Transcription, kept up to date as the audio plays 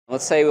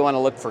Let's say we want to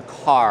look for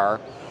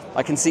car.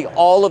 I can see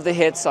all of the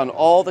hits on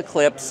all the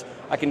clips.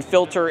 I can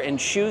filter and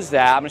choose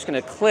that. I'm just going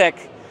to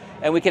click,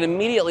 and we can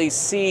immediately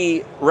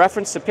see,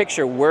 reference to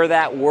picture, where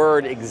that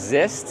word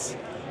exists.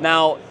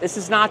 Now, this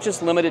is not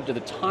just limited to the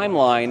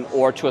timeline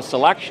or to a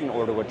selection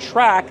or to a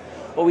track,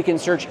 but we can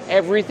search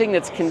everything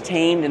that's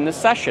contained in the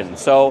session.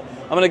 So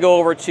I'm going to go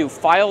over to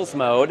Files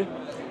mode,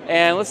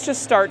 and let's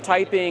just start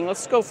typing.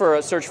 Let's go for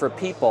a search for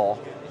people.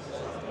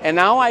 And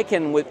now I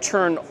can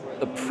turn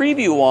the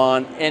preview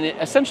on, and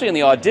essentially in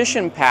the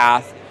audition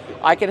path,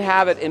 I can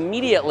have it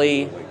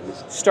immediately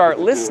start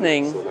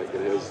listening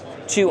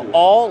to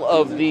all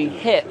of the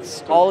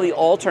hits, all the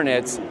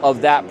alternates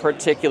of that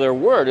particular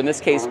word, in this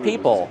case,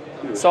 people.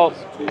 So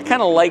I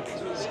kind of like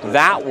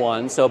that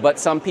one, but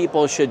some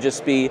people should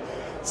just be,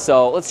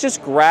 so let's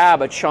just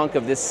grab a chunk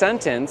of this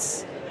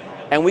sentence,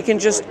 and we can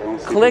just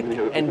click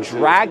and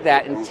drag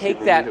that and take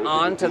that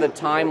onto the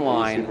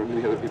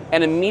timeline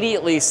and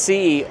immediately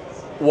see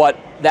what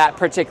that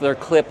particular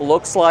clip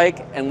looks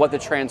like and what the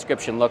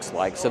transcription looks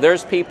like. So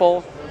there's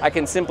people. I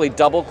can simply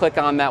double click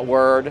on that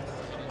word,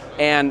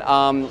 and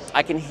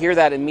I can hear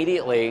that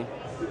immediately.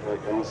 I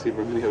don't see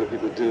very many other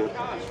people do it.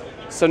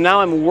 So now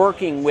I'm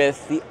working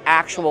with the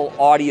actual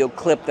audio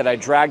clip that I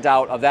dragged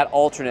out of that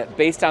alternate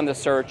based on the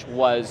search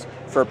was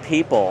for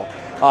people.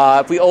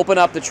 If we open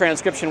up the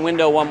transcription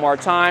window one more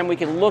time, we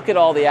can look at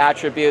all the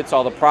attributes,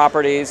 all the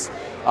properties.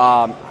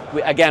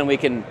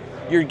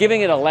 You're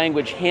giving it a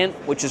language hint,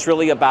 which is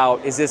really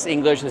about, is this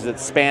English, is it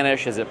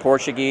Spanish, is it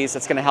Portuguese?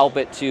 That's going to help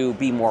it to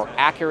be more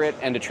accurate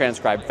and to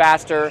transcribe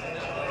faster.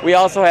 We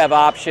also have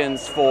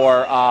options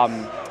for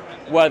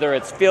whether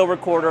it's field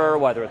recorder,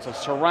 whether it's a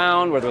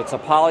surround, whether it's a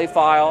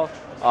polyfile,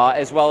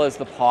 as well as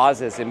the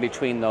pauses in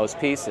between those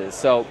pieces.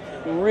 So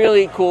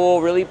really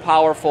cool, really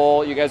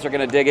powerful. You guys are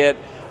going to dig it.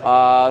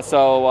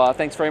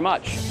 Thanks very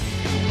much.